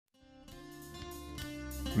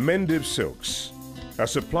Mendip Silks, a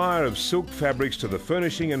supplier of silk fabrics to the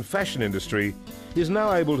furnishing and fashion industry, is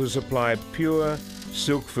now able to supply pure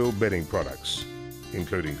silk-filled bedding products,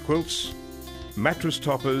 including quilts, mattress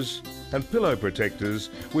toppers and pillow protectors,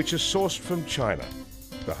 which are sourced from China,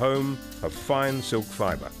 the home of fine silk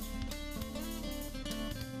fibre.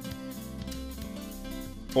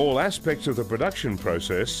 All aspects of the production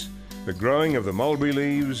process, the growing of the mulberry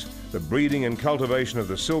leaves, the breeding and cultivation of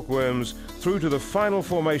the silkworms, through to the final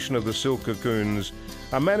formation of the silk cocoons,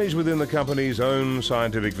 are managed within the company's own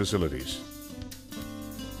scientific facilities.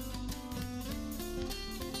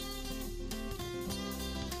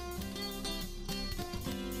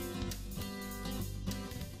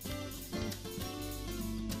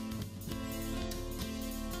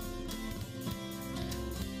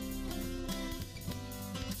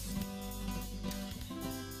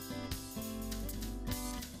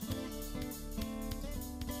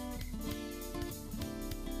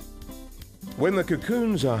 When the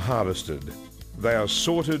cocoons are harvested, they are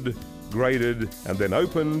sorted, graded and then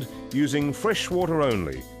opened using fresh water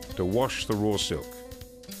only to wash the raw silk.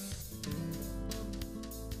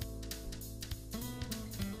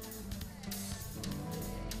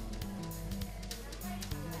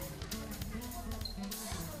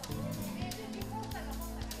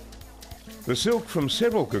 The silk from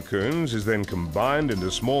several cocoons is then combined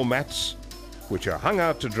into small mats, which are hung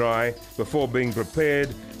out to dry before being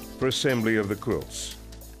prepared for assembly of the quilts.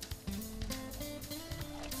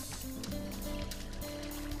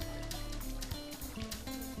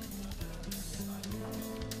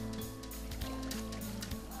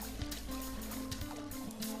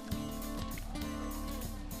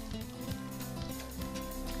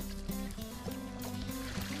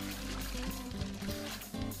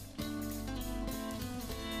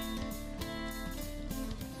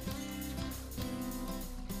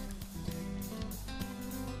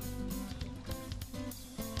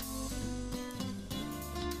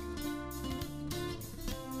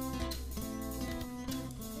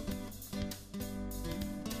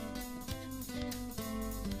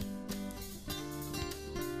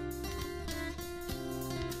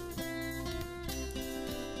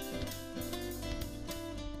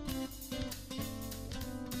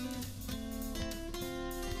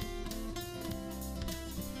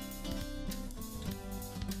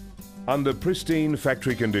 Under pristine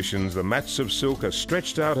factory conditions, the mats of silk are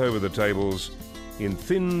stretched out over the tables in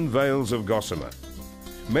thin veils of gossamer,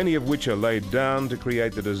 many of which are laid down to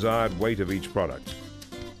create the desired weight of each product.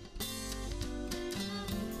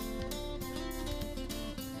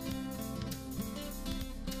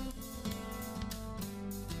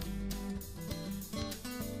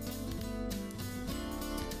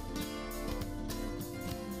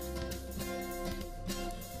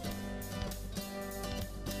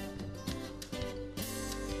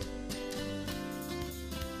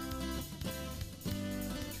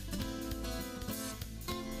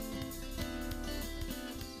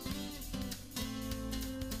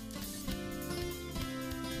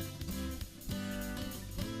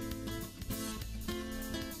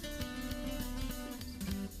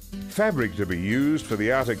 Fabric to be used for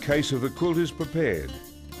the outer case of the quilt is prepared.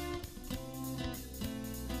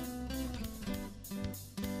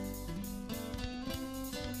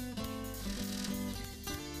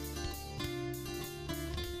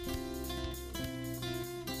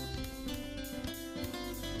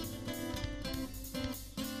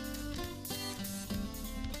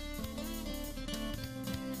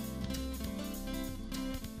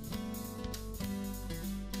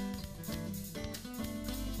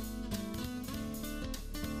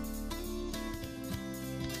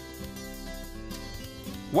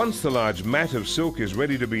 Once the large mat of silk is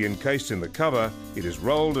ready to be encased in the cover, it is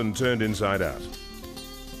rolled and turned inside out.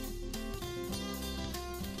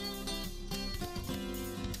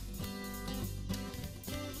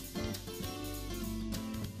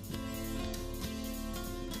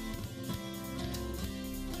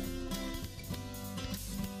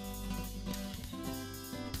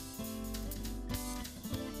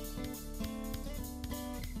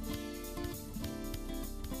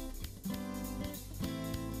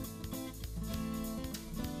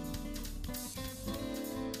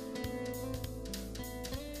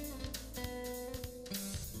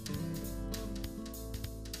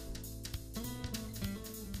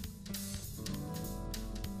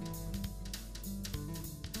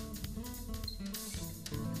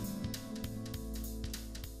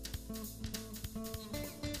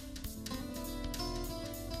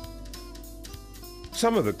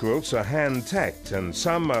 Some of the quilts are hand-tacked and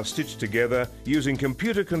some are stitched together using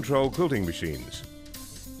computer-controlled quilting machines.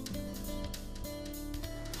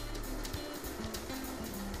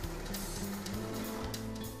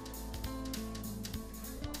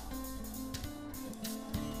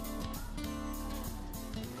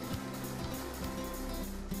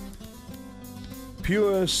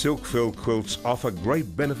 Pure silk-filled quilts offer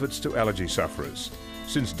great benefits to allergy sufferers,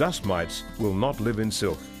 since dust mites will not live in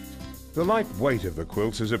silk. The light weight of the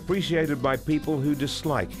quilts is appreciated by people who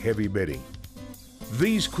dislike heavy bedding.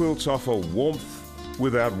 These quilts offer warmth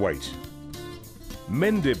without weight.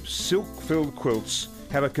 Mendip silk-filled quilts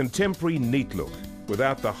have a contemporary neat look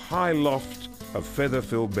without the high loft of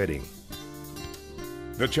feather-filled bedding.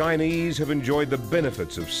 The Chinese have enjoyed the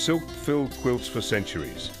benefits of silk-filled quilts for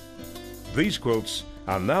centuries. These quilts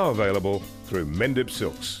are now available through Mendip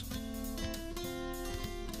Silks.